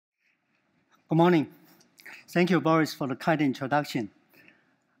Good morning. Thank you, Boris, for the kind introduction.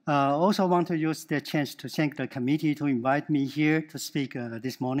 Also want to use the chance to thank the committee to invite me here to speak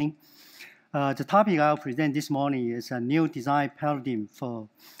this morning. The topic I'll present this morning is a new design paradigm for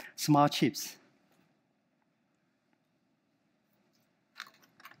smart chips.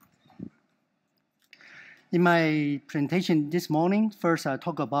 In my presentation this morning, first I'll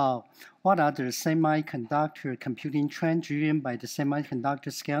talk about what are the semiconductor computing trends driven by the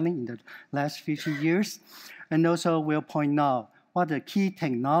semiconductor scaling in the last 50 years. And also we'll point out what are the key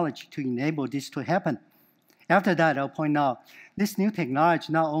technology to enable this to happen. After that, I'll point out this new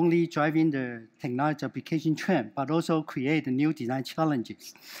technology not only driving the technology application trend, but also create new design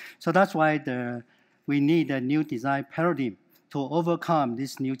challenges. So that's why we need a new design paradigm to overcome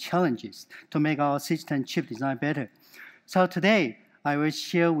these new challenges to make our system chip design better. So today, I will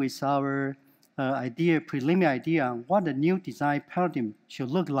share with our preliminary idea on what the new design paradigm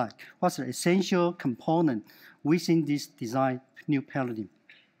should look like. What's the essential component within this design new paradigm?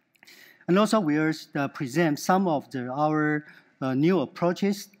 And also, we will present some of our new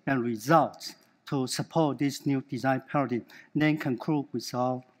approaches and results to support this new design paradigm, and then conclude with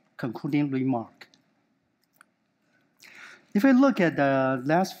our concluding remark. If we look at the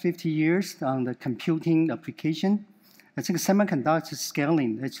last 50 years on the computing application, I think semiconductor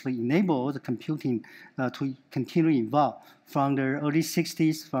scaling actually enabled the computing to continue to evolve from the early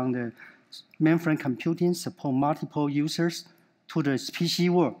 60s, from the mainframe computing, support multiple users, to the PC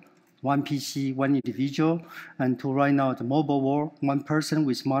world, one PC, one individual, and to right now the mobile world, one person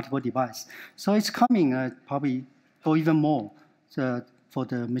with multiple devices. So it's coming probably go even more for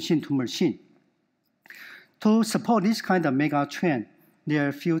the machine-to-machine. To support this kind of mega trend, there are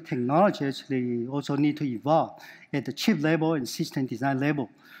a few technologies actually also need to evolve at the chip level and system design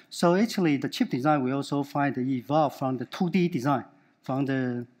level. So actually, the chip design we also find evolve from the 2D design, from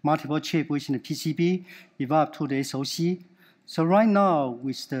the multiple chip within the PCB, evolve to the SoC. So right now,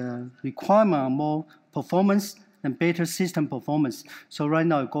 with the requirement of more performance and better system performance, so right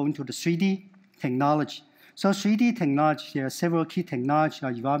now going to the 3D technology. So 3D technology, there are several key technologies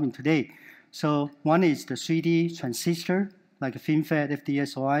are evolving today. So one is the 3D transistor, like FinFET,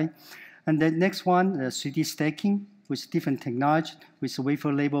 FDSOI. And the next one, 3D stacking with different technology, with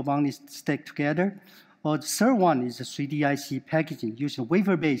wafer label bonding stacked together. Or the third one is the 3D IC packaging, using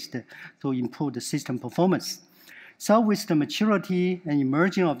wafer-based to improve the system performance. So with the maturity and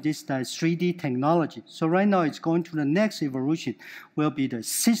emerging of this 3D technology, so right now it's going to the next evolution, will be the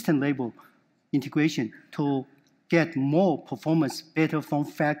system level integration to get more performance, better form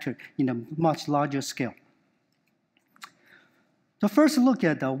factor in a much larger scale. So first look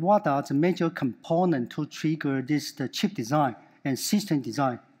at what are the major components to trigger this chip design and system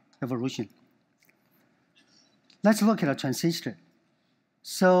design evolution. Let's look at a transistor.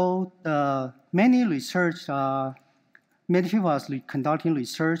 So many people are conducting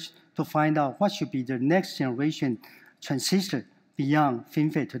research to find out what should be the next generation transistor beyond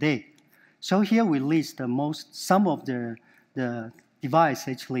FinFET today. So here we list some of the devices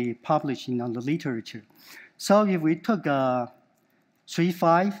actually published in the literature. So if we took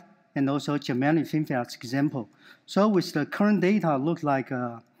 3.5 and also germanium FinFET as example, so with the current data look like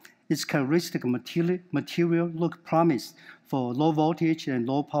its characteristic material look promise for low voltage and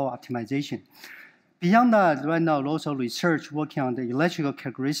low power optimization. Beyond that, right now also research working on the electrical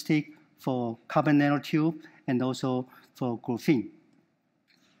characteristic for carbon nanotube and also for graphene.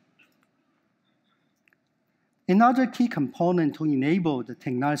 Another key component to enable the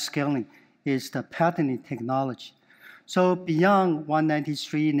technology scaling is the patterning technology. So beyond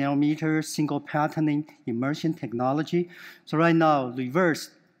 193 nanometer single patterning immersion technology, so right now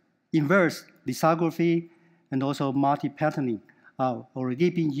inverse lithography and also multi-patterning are already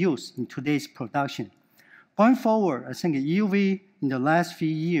being used in today's production. Going forward, I think EUV in the last few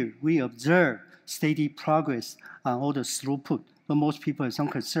years, we observe steady progress on all the throughput. But most people have some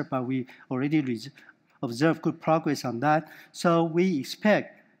concern, but we already observe good progress on that. So we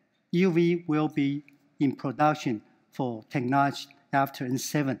expect EUV will be in production for technology after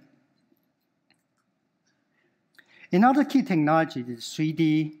N7. Another key technology is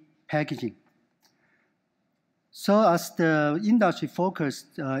 3D packaging. So as the industry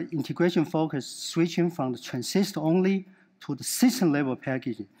focused, integration focus, switching from the transistor only to the system level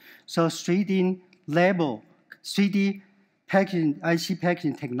packaging. So 3D packaging, IC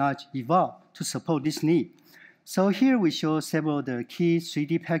packaging technology evolved to support this need. So here we show several of the key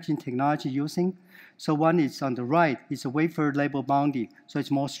 3D packaging technology using. So one is on the right, is a wafer label bonding, so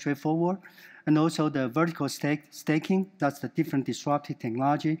it's more straightforward. And also the vertical stacking, that's the different disruptive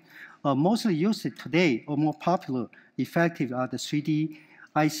technology. Mostly used today, or more popular, effective are the 3D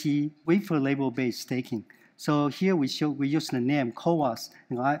IC wafer label-based staking. So here we use the name CoWoS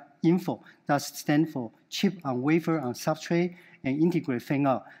and info that stands for chip on wafer on substrate and integrate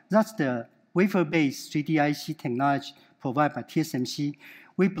fan-out. That's the wafer-based 3D IC technology provided by TSMC.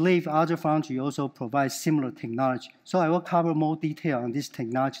 We believe other foundry also provide similar technology. So I will cover more detail on this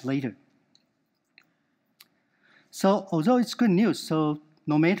technology later. So although it's good news, so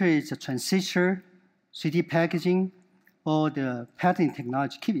no matter it's a transistor, 3D packaging, or the pattern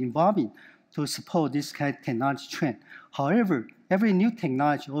technology keep evolving to support this kind of technology trend. However, every new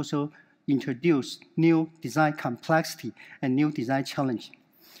technology also introduce new design complexity and new design challenge.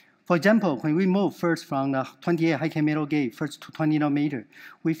 For example, when we move first from the 28 high-k metal gate first to 20 nanometer,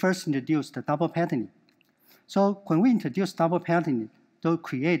 we first introduced the double patterning. So when we introduce double patterning, to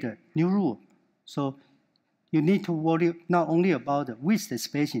create a new rule. So you need to worry not only about the width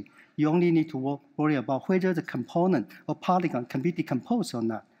spacing, you only need to worry about whether the component or polygon can be decomposed or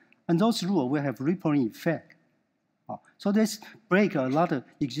not. And those rules will have rippling effect. So this break a lot of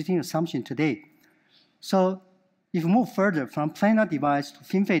existing assumptions today. So if you move further from planar device to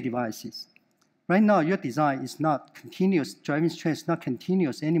FinFET devices, right now your design is not continuous, driving strength is not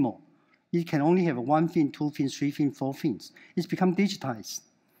continuous anymore. It can only have 1 fin, 2 fins, 3 fins, 4 fins. It's become digitized.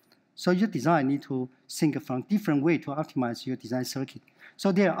 So your design need to think from different way to optimize your design circuit.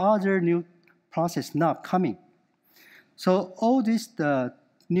 So there are other new process now coming. So all this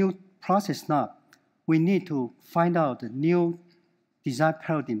new process now, we need to find out the new design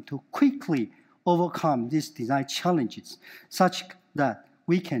paradigm to quickly overcome these design challenges such that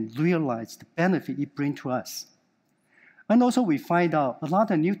we can realize the benefit it brings to us. And also we find out a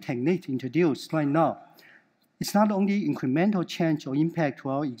lot of new techniques introduced right now. It's not only incremental change or impact to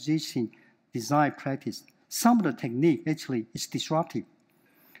our existing design practice. Some of the technique actually is disruptive.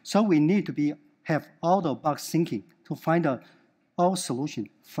 So we need to have out-of-box thinking to find out our solution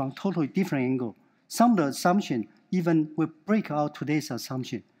from totally different angle. Some of the assumption even will break out today's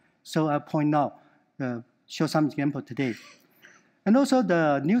assumption. So I'll point out, show some example today. And also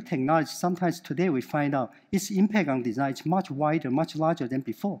the new technology, sometimes today we find out its impact on design is much wider, much larger than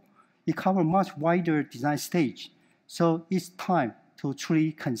before. It covers much wider design stage. So it's time to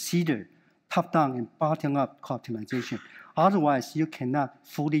truly consider top-down and bottom-up optimization. Otherwise, you cannot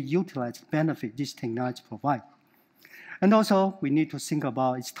fully utilize the benefit this technology provides. And also, we need to think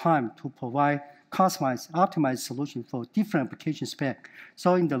about it's time to provide customized, optimized solution for different application spec.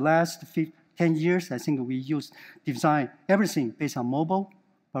 So in the last 10 years, I think we design everything based on mobile.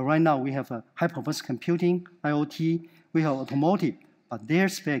 But right now, we have a high-performance computing, IoT, we have automotive. But their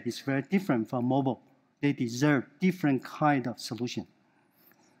spec is very different from mobile. They deserve different kind of solution.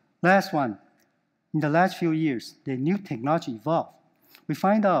 Last one, in the last few years, the new technology evolved. We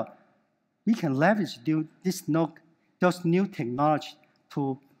find out we can leverage those new technology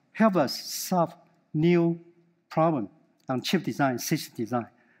to help us solve new problem on chip design, system design.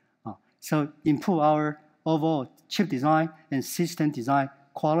 So improve our overall chip design and system design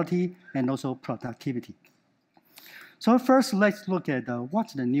quality and also productivity. So first, let's look at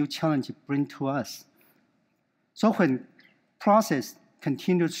what the new challenge bring to us. So when process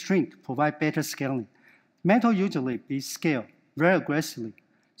continued shrink, provide better scaling, metal usually be scaled very aggressively.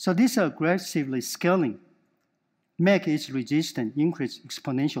 So this aggressively scaling make its resistance increase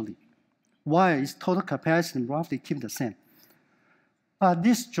exponentially, while its total capacity roughly keep the same.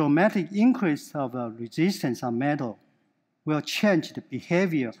 This dramatic increase of resistance on metal will change the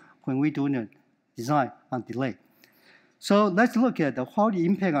behavior when we do the design on delay. So let's look at how the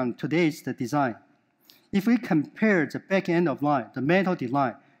impact on today's design. If we compare the back end of line, the metal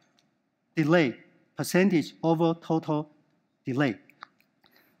delay percentage over total delay,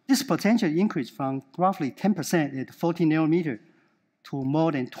 this potential increase from roughly 10% at 14 nanometer to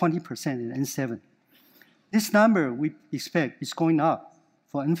more than 20% at N7. This number we expect is going up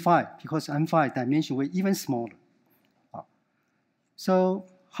for N5 because N5 dimension will even smaller. So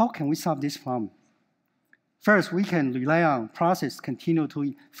how can we solve this problem? First, we can rely on process continue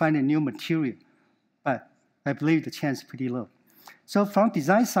to find a new material, but I believe the chance is pretty low. So from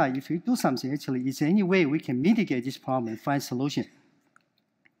design side, if we do something, actually, is there any way we can mitigate this problem and find solution?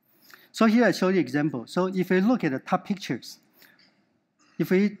 So here I show you an example. So if we look at the top pictures,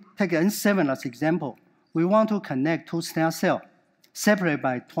 if we take N7 as example, we want to connect two standard cells separated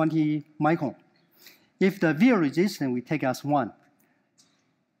by 20 micron. If the via resistance we take as 1,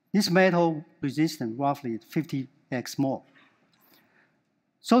 this metal resistance roughly 50x more.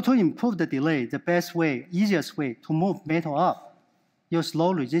 So to improve the delay, the best way, easiest way to move metal up, use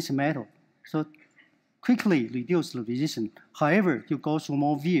low resistance metal. So quickly reduce the resistance. However, you go through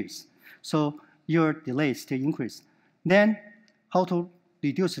more vias. So your delay still increase. Then how to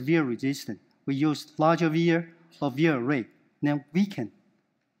reduce via resistance, we use larger via or via array. Then we can,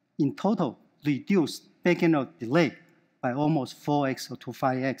 in total, reduce back-end delay by almost 4x or to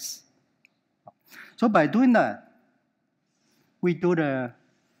 5x. So by doing that, we do the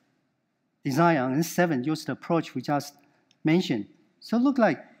design on N7, use the approach we just mentioned. So look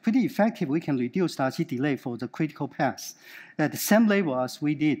like pretty effective. We can reduce the RC delay for the critical path at the same level as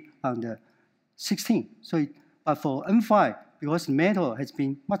we did on the 16. So, but for N5, because metal has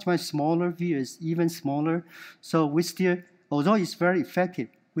been much smaller, via is even smaller. So we still, although it's very effective,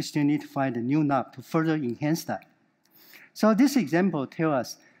 we still need to find a new knob to further enhance that. So this example tells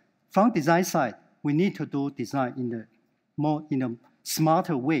us, from design side, we need to do design in a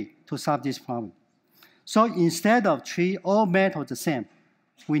smarter way to solve this problem. So instead of treat all metal the same,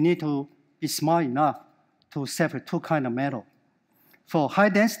 we need to be smart enough to separate two kinds of metal. For high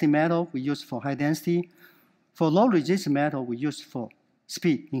density metal, we use for high density. For low resistance metal, we use for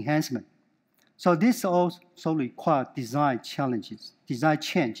speed enhancement. So this also requires design challenges, design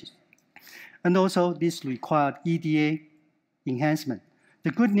changes. And also this required EDA enhancement.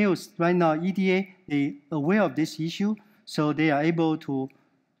 The good news right now, EDA, they are aware of this issue, so they are able to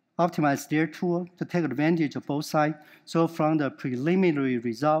optimize their tool to take advantage of both sides. So from the preliminary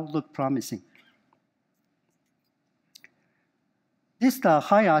result, look promising. This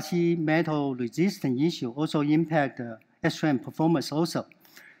high RC metal resistance issue also impact the SRAM performance also.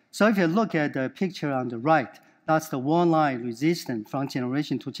 So if you look at the picture on the right, that's the one line resistance from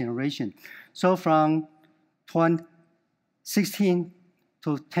generation to generation. So from 16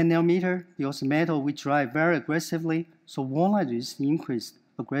 to 10 nanometer, because metal we drive very aggressively, so one line resistance increased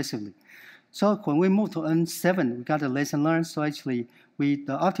aggressively. So when we move to N7, we got a lesson learned. So actually, we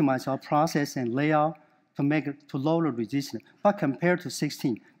optimize our process and layout to lower resistance. But compared to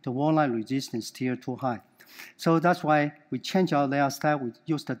 16, the one line resistance is still too high. So that's why we change our layout style. We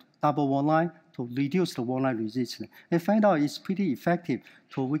use the double one line to reduce the one line resistance. And find out it's pretty effective,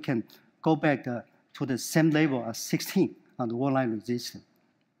 so we can go back to the same level as 16 on the one line resistance.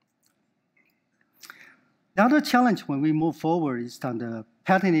 The other challenge when we move forward is on the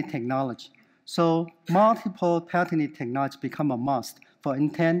patented technology. So multiple patented technology become a must for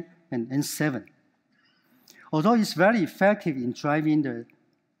N10 and N7. Although it's very effective in driving the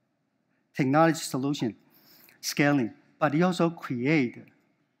technology solution scaling, but it also creates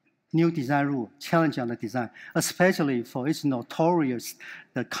new design rule, challenge on the design, especially for its notorious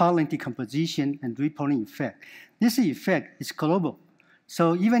the color decomposition and rippling effect. This effect is global.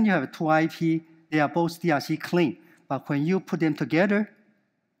 So even you have two IP, they are both DRC clean, but when you put them together,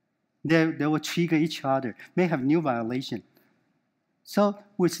 they will trigger each other, may have new violation. So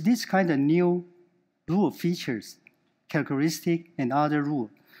with this kind of new rule features, characteristic, and other rule,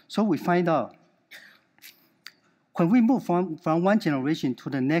 so we find out when we move from one generation to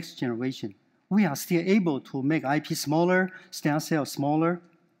the next generation, we are still able to make IP smaller, standard cell smaller,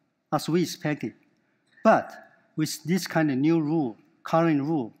 as we expected. But with this kind of new rule, current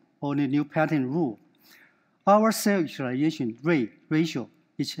rule, or the new pattern rule, our cell utilization rate ratio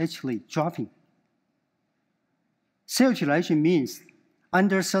is actually dropping. Cell utilization means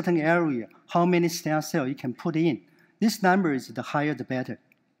under certain area, how many standard cells you can put in. This number is the higher the better.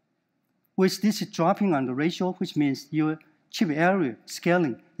 With this dropping on the ratio, which means your chip area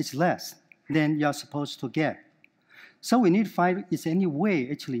scaling is less than you're supposed to get. So we need to find is any way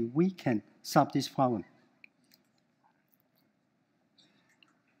actually we can solve this problem.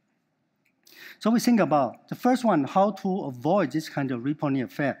 So we think about the first one, how to avoid this kind of rippling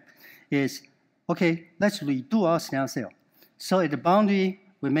effect is, okay, let's redo our standard cell. So at the boundary,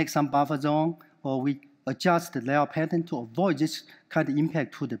 we make some buffer zone, or we adjust the layout pattern to avoid this kind of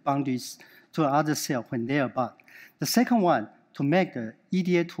impact to the boundaries to other cell when they are above. The second one, to make the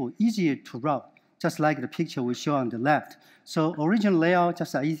EDA tool easier to route, just like the picture we show on the left. So original layout,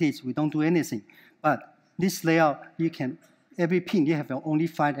 just as it is, we don't do anything. But this layout, you can, every pin, you have only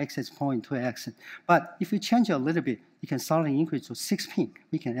 5 access points to access. But if you change it a little bit, you can suddenly increase to 6 pins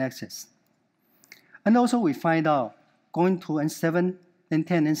we can access. And also we find out, going to N7, N10,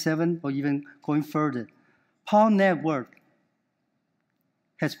 N7, or even going further, power network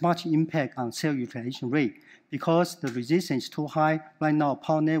has much impact on cell utilization rate because the resistance is too high. Right now,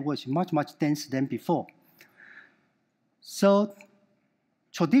 power network is much denser than before. So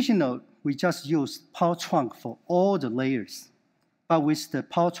traditional, we just use power trunk for all the layers. But with the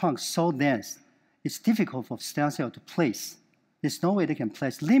power trunk so dense, it's difficult for standard cell to place. There's no way they can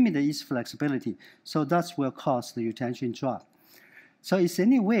place. Limited is flexibility. So that's will cause the utilization drop. So is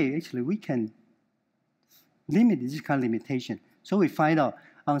any way actually we can limit this kind of limitation? So we find out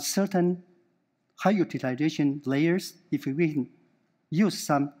on certain high utilization layers, if we can use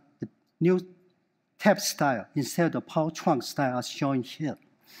some new tap style instead of the power trunk style as shown here,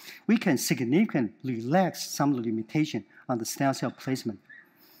 we can significantly relax some limitation on the stem cell placement.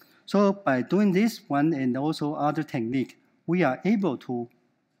 So by doing this one and also other technique, we are able to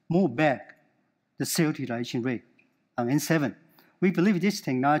move back the cell utilization rate on N7. We believe this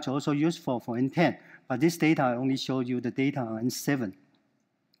technology is also useful for N10, but this data I only showed you the data on N7.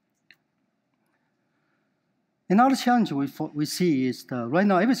 Another challenge we see is right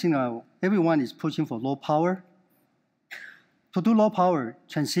now everyone is pushing for low power. To do low power,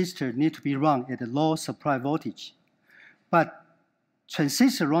 transistors need to be run at a low supply voltage. But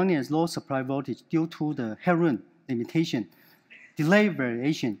transistor running at low supply voltage due to the headroom limitation, delay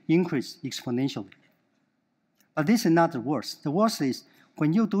variation increase exponentially. But this is not the worst. The worst is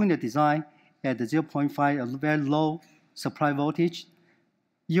when you're doing the design at the 0.5, a very low supply voltage,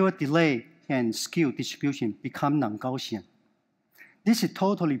 your delay and skew distribution become non-Gaussian. This is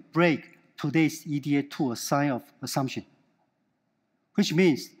totally break today's EDA tool sign of assumption, which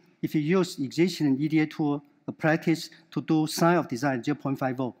means if you use existing EDA tool practice to do sign of design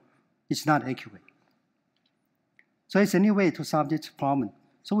 0.5 volt, it's not accurate. So it's any way to solve this problem.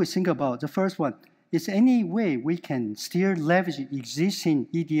 So we think about the first one. Is any way we can still leverage existing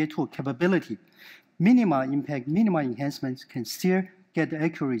EDA tool capability, minimal impact, minimal enhancements can still get the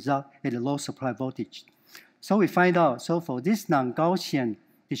accurate result at a low supply voltage. So we find out, so for this non-Gaussian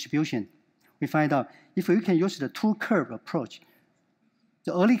distribution, we find out if we can use the two-curve approach,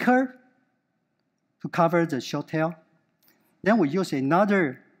 the early curve to cover the short tail, then we use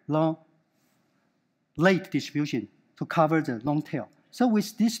another late distribution to cover the long tail. So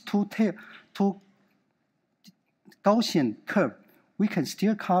with these two Gaussian curve, we can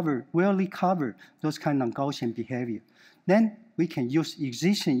still rarely cover those kind of non-Gaussian behavior. Then we can use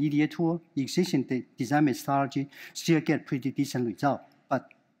existing EDA tool, existing design methodology, still get pretty decent result. But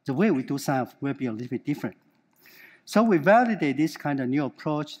the way we do sign-off will be a little bit different. So we validate this kind of new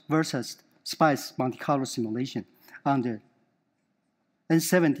approach versus SPICE Monte Carlo simulation on the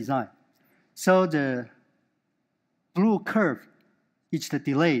N7 design. So the blue curve is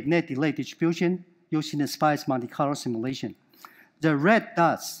the net delay distribution using the SPICE Monte Carlo simulation. The red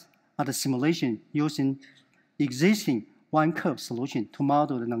dots are the simulation using existing one-curve solution to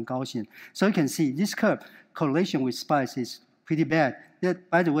model the non-Gaussian. So you can see this curve correlation with SPICE is pretty bad.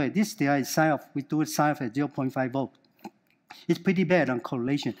 By the way, this design sign-off, we do it sign-off at 0.5 volt. It's pretty bad on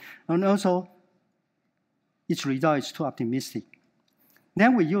correlation. And also, its result is too optimistic.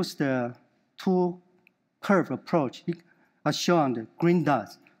 Then we use the two-curve approach as shown on the green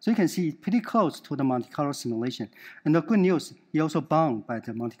dots. So you can see it's pretty close to the Monte Carlo simulation. And the good news, it's also bound by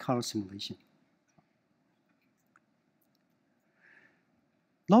the Monte Carlo simulation.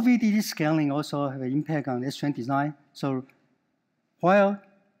 Low VDD scaling also have an impact on SRAM design. So while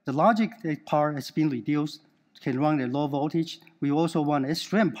the logic part has been reduced, can run at low voltage, we also want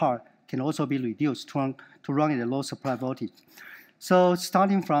SRAM part can also be reduced to run at a low supply voltage. So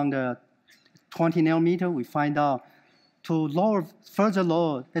starting from the 20 nanometer, we find out to further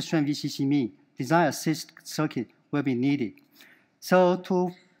lower SRAM VCC mean, design assist circuit will be needed. So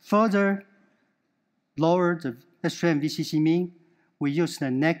to further lower the SRAM VCC mean, we use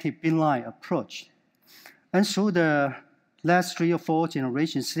the negative binline approach. And through the last 3 or 4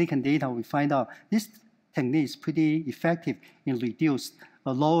 generations silicon data, we find out this technique is pretty effective in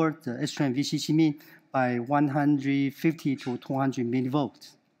lower the SRAM VCC mean by 150 to 200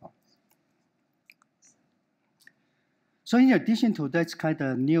 millivolts. So in addition to that kind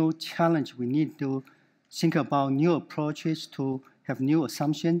of new challenge, we need to think about new approaches to have new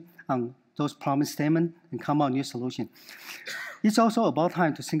assumptions on those problem statements and come out new solution. It's also about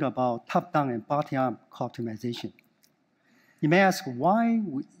time to think about top-down and bottom-up optimization. You may ask why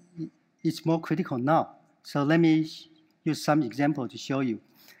it's more critical now. So let me use some example to show you.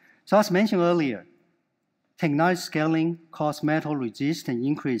 So as mentioned earlier, technology scaling caused metal resistance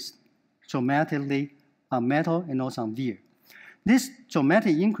increase dramatically on metal and also on via. This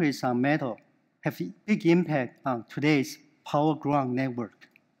dramatic increase on metal have a big impact on today's power ground network.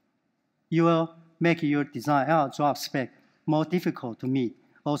 You will make your design out drop spec more difficult to meet,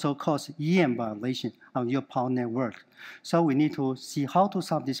 also cause EM violation on your power network. So we need to see how to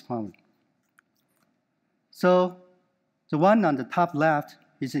solve this problem. So the one on the top left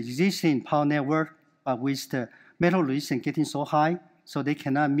is the existing power network, but with the metal resistance getting so high, so they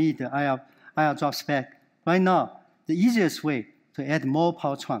cannot meet the IR drop spec. Right now, the easiest way to add more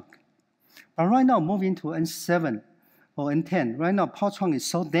power trunk. But right now, moving to N7 or N10, right now power trunk is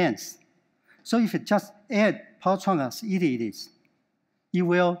so dense. So if you just add power trunk as it is, it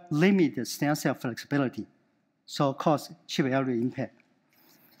will limit the stem cell flexibility, so cause chip area impact.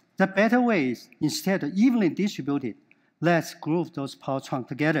 The better way is, instead of evenly distributed, let's group those power trunks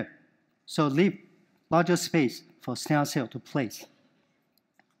together. So leave larger space for snail cell to place.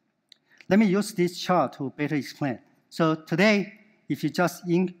 Let me use this chart to better explain. So today, if you just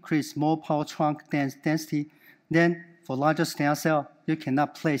increase more power trunk density, then for larger snail cell, you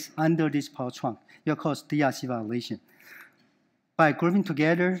cannot place under this power trunk. It will cause DRC violation. By grouping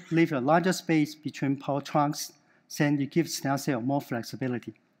together, leave a larger space between power trunks, then you give snail cell more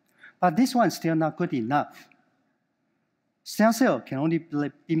flexibility. But this one is still not good enough. Snail cell can only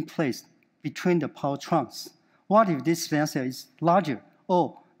be placed between the power trunks. What if this snail cell is larger,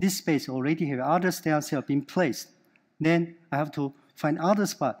 or this space already have other snail cell being placed? Then I have to find other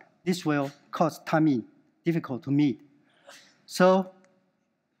spot. This will cause timing difficult to meet. So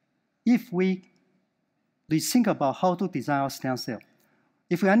if we think about how to design our snail cell,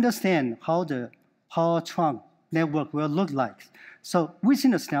 if we understand how the power trunk network will look like, so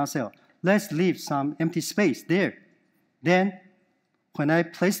within the snail cell, let's leave some empty space there. Then when I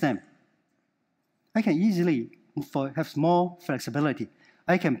place them, I can easily have more flexibility.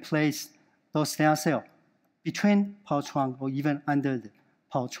 I can place those snail cells between power trunk or even under the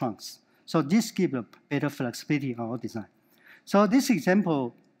power trunks. So this gives a better flexibility in our design. So this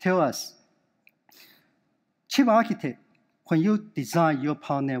example tells us, chip architect, when you design your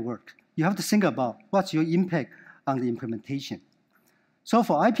power network, you have to think about what's your impact on the implementation. So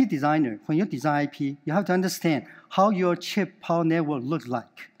for IP designer, when you design IP, you have to understand how your chip power network looks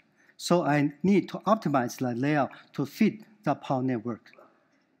like. So I need to optimize the layout to fit the power network.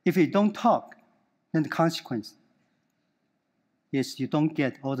 If you don't talk, then the consequence is you don't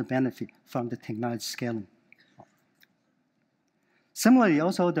get all the benefit from the technology scaling. Similarly,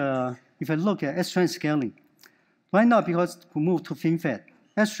 also if you look at SRAM scaling, right now because we move to FinFET,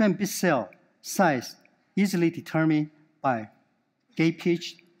 SRAM bit cell size easily determined by gate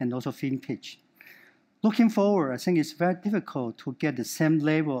pitch and also fin pitch. Looking forward, I think it's very difficult to get the same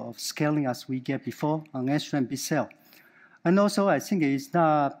level of scaling as we get before on SRAM bit cell. And also, I think it's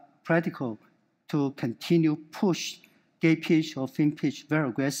not practical to continue push gate pitch or fin pitch very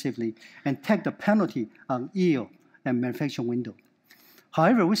aggressively and take the penalty on yield and manufacturing window.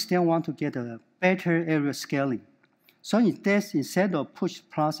 However, we still want to get a better area scaling. So instead of push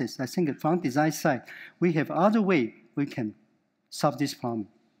process, I think from design side, we have other way we can solve this problem.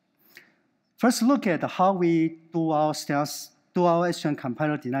 First, look at how we do our SRAM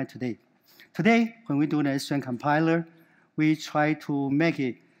compiler design today. Today, when we do the SRAM compiler, we try to make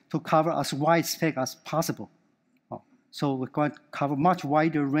it to cover as wide spec as possible. So we're going to cover much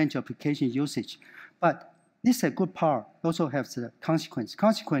wider range of application usage. But this is a good part. Also has the consequence.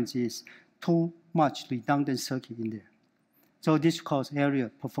 Consequence is too much redundant circuit in there. So this causes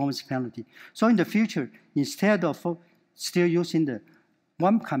area performance penalty. So in the future, instead of still using the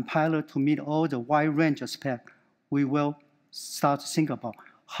one compiler to meet all the wide range of spec, we will start to think about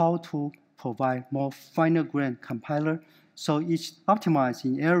how to provide more finer grained compiler so it's optimized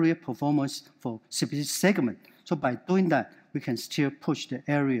in area performance for specific segment. So by doing that, we can still push the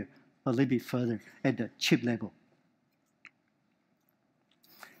area a little bit further at the chip level.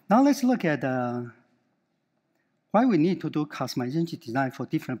 Now let's look at why we need to do customization design for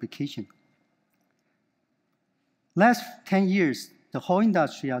different applications. Last 10 years, the whole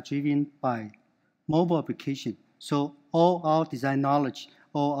industry are driven by mobile application. So all our design knowledge,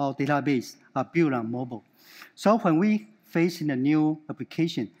 all our database are built on mobile. So when we face in a new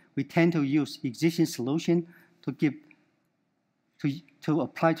application, we tend to use existing solution to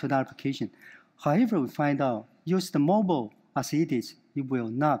apply to that application. However, we find out use the mobile as it is, it will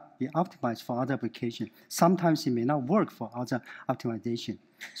not be optimized for other applications. Sometimes it may not work for other optimization.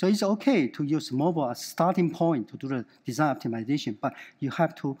 So it's okay to use mobile as starting point to do the design optimization, but you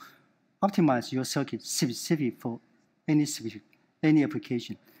have to optimize your circuit specific for any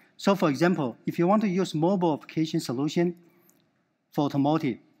application. So for example, if you want to use mobile application solution for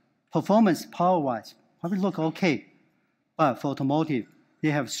automotive, performance power-wise probably look okay. But for automotive,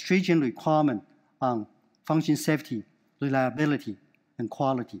 they have stringent requirement on function safety, reliability, and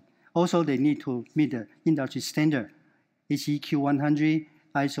quality. Also, they need to meet the industry standard, HEQ 100,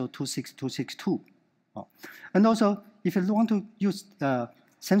 ISO 26262. And also, if you want to use the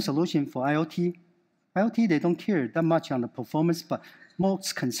same solution for IoT, they don't care that much on the performance, but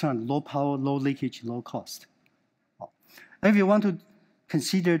most concerned low power, low leakage, low cost. If you want to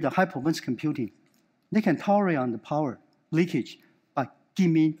consider the high performance computing, they can tolerate on the power leakage, but give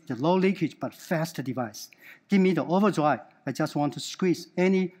me the low leakage but fast device. Give me the overdrive. I just want to squeeze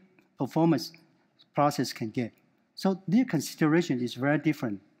any performance process can get. So their consideration is very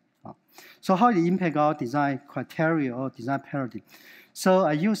different So how it impact our design criteria or design paradigm? So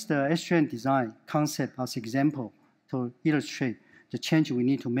I use the SRAM design concept as example to illustrate the change we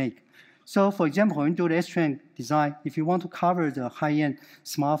need to make. So for example, when you do the SRAM design, if you want to cover the high-end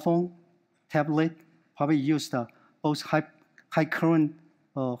smartphone, tablet, probably use the both high current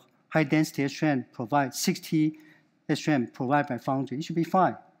or high density SRAM provide 60 SRAM provided by foundry. It should be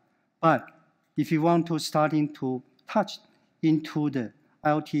fine. But if you want to starting to touch into the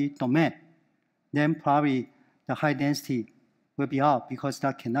IoT domain, then probably the high density will be out because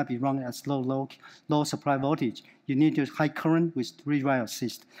that cannot be run at low supply voltage. You need to high current with rewrite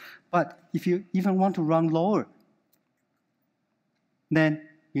assist. But if you even want to run lower, then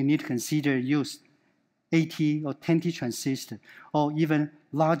you need to consider use 80 or 10T transistor or even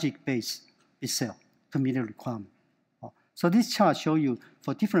logic-based cell to meet the requirement. So this chart shows you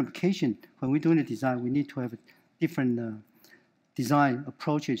for different applications, when we're doing the design, we need to have different design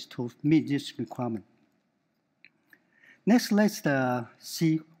approaches to meet this requirement. Next, let's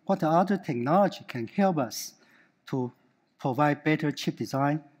see what other technology can help us to provide better chip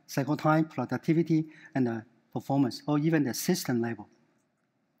design, cycle time, productivity, and performance, or even the system level.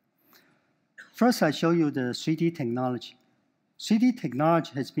 First, I show you the 3D technology. 3D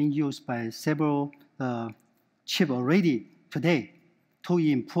technology has been used by several chips already today to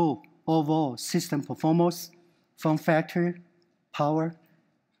improve overall system performance, form factor, power.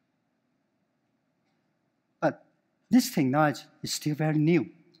 But this technology is still very new.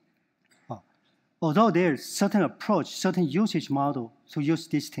 Although there is certain approach, certain usage model to use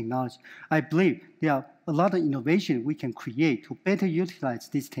this technology, I believe there are a lot of innovation we can create to better utilize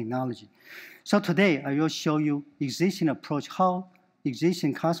this technology. So today, I will show you existing approach, how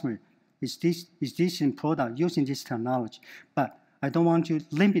existing customer is existing product using this technology. But I don't want to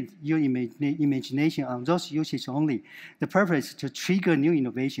limit your imagination on those uses only. The purpose is to trigger new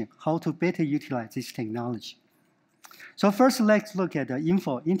innovation, how to better utilize this technology. So first, let's look at the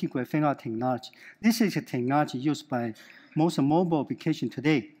integrated fan-out technology. This is a technology used by most mobile applications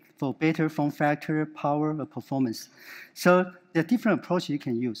today for better form factor, power, or performance. So there are different approaches you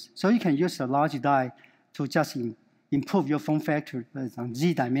can use. So you can use a large die to just improve your form factor on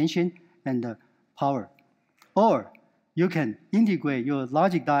Z dimension and power. Or you can integrate your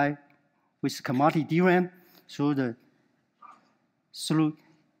logic die with commodity DRAM through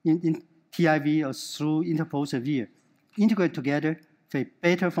TIV or through interposer via. Integrate together for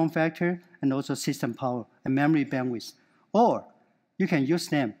better form factor and also system power and memory bandwidth. Or you can use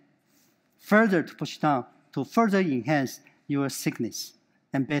them further to push down to further enhance your thickness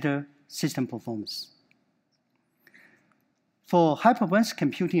and better system performance. For high-performance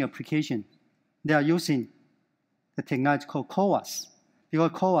computing application, they are using the technology called CoWoS.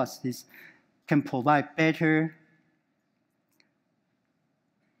 Because CoWoS can provide better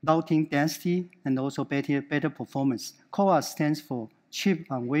routing density and also better performance. CoWoS stands for chip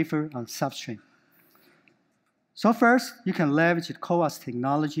on wafer on substrate. So first, you can leverage the CoWoS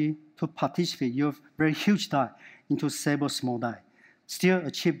technology to participate your very huge die into several small die, still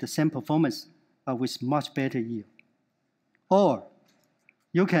achieve the same performance, but with much better yield. Or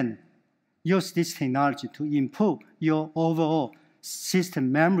you can use this technology to improve your overall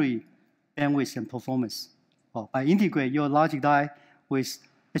system memory bandwidth and performance, or by integrate your logic die with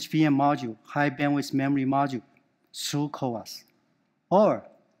HBM module, high bandwidth memory module, through CoWoS. Or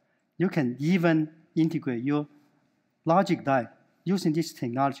you can even integrate your logic die using this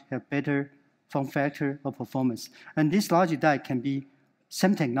technology to have better form factor or performance. And this logic die can be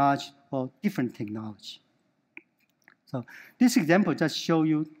same technology or different technology. So this example just shows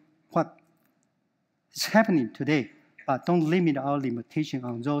you what is happening today, but don't limit our limitation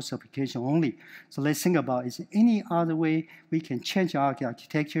on those applications only. So let's think about, is there any other way we can change our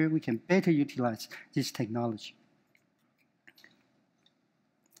architecture, we can better utilize this technology?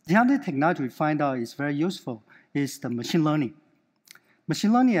 The other technology we find out is very useful is the machine learning.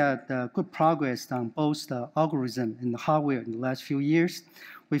 Machine learning had good progress on both the algorithm and the hardware in the last few years.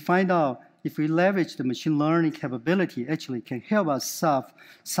 We find out if we leverage the machine learning capability, actually can help us solve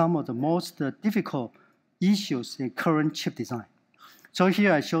some of the most difficult issues in current chip design. So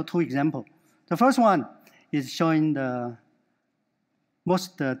here I show two examples. The first one is showing the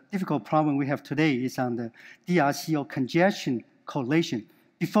most difficult problem we have today is on the DRC or congestion correlation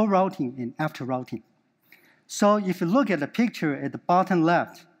before routing and after routing. So if you look at the picture at the bottom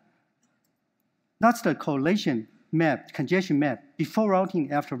left, that's the correlation map, congestion map, before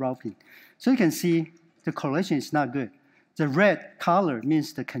routing, after routing. So you can see the correlation is not good. The red color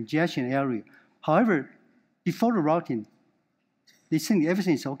means the congestion area. However, before the routing, they think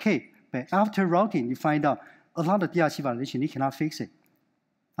everything is okay. But after routing, you find out a lot of DRC violation, you cannot fix it.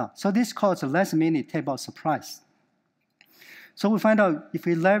 So this calls a last-minute tape-out surprise. So we find out if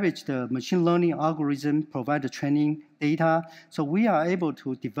we leverage the machine learning algorithm, provide the training data, so we are able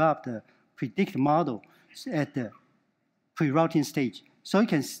to develop the predict model at the pre-routing stage. So you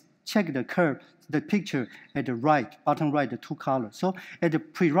can check the curve, the picture at the right, bottom right, the two colors. So at the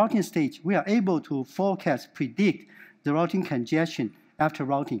pre-routing stage, we are able to forecast, predict the routing congestion after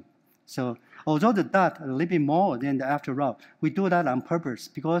routing. So although the dot a little bit more than the after route, we do that on purpose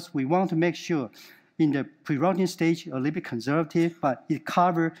because we want to make sure in the pre-routing stage, a little bit conservative, but it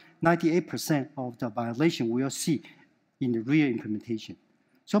covers 98% of the violation we'll see in the real implementation.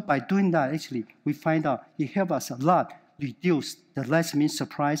 So by doing that, actually, we find out it helps us a lot reduce the last-minute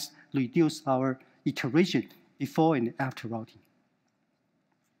surprise, reduce our iteration before and after routing.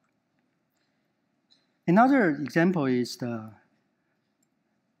 Another example is the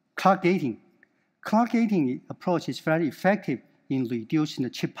clock gating. Clock gating approach is very effective in reducing the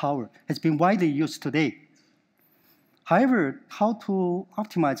chip power. It's been widely used today. However, how to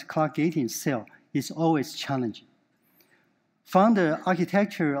optimize clock gating cell is always challenging. From the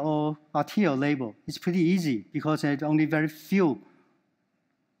architecture or RTL label, it's pretty easy because there's only very few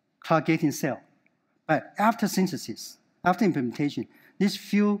clock gating cells. But after synthesis, after implementation, these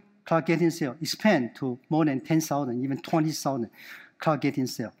few clock gating cells expand to more than 10,000, even 20,000 clock gating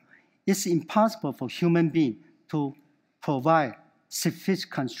cells. It's impossible for human beings to provide sufficient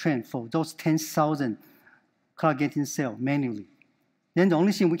constraint for those 10,000 clock gating cells manually. Then the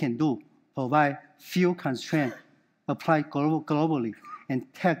only thing we can do, provide few constraints applied globally and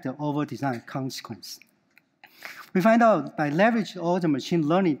take the over-design consequence. We find out by leveraging all the machine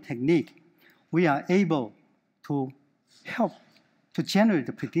learning technique, we are able to help to generate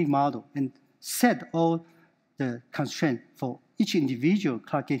the predict model and set all the constraints for each individual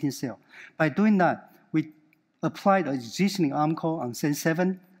clock gating cell. By doing that, we apply the existing ARM code on Zen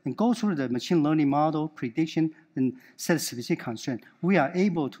 7 and go through the machine learning model, prediction, and set specific constraint. We are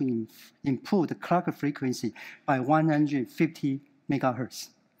able to improve the clock frequency by 150 megahertz.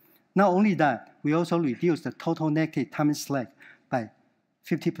 Not only that, we also reduce the total negative timing slack by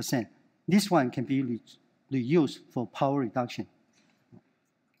 50%. This one can be reused for power reduction.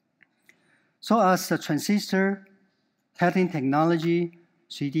 So as the transistor, patterning technology,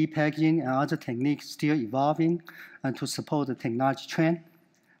 3D packaging, and other techniques still evolving and to support the technology trend,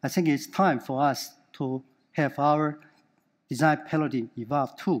 I think it's time for us to have our design paradigm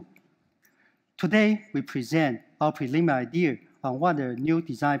evolve too. Today, we present our preliminary idea on what the new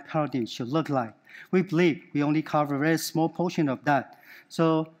design paradigm should look like. We believe we only cover a very small portion of that.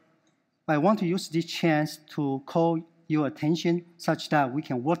 So I want to use this chance to call your attention such that we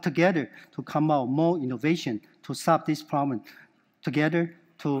can work together to come out more innovation to solve this problem together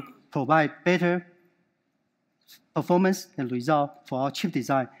to provide better performance and result for our chip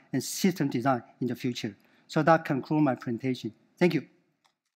design and system design in the future. So that concludes my presentation. Thank you.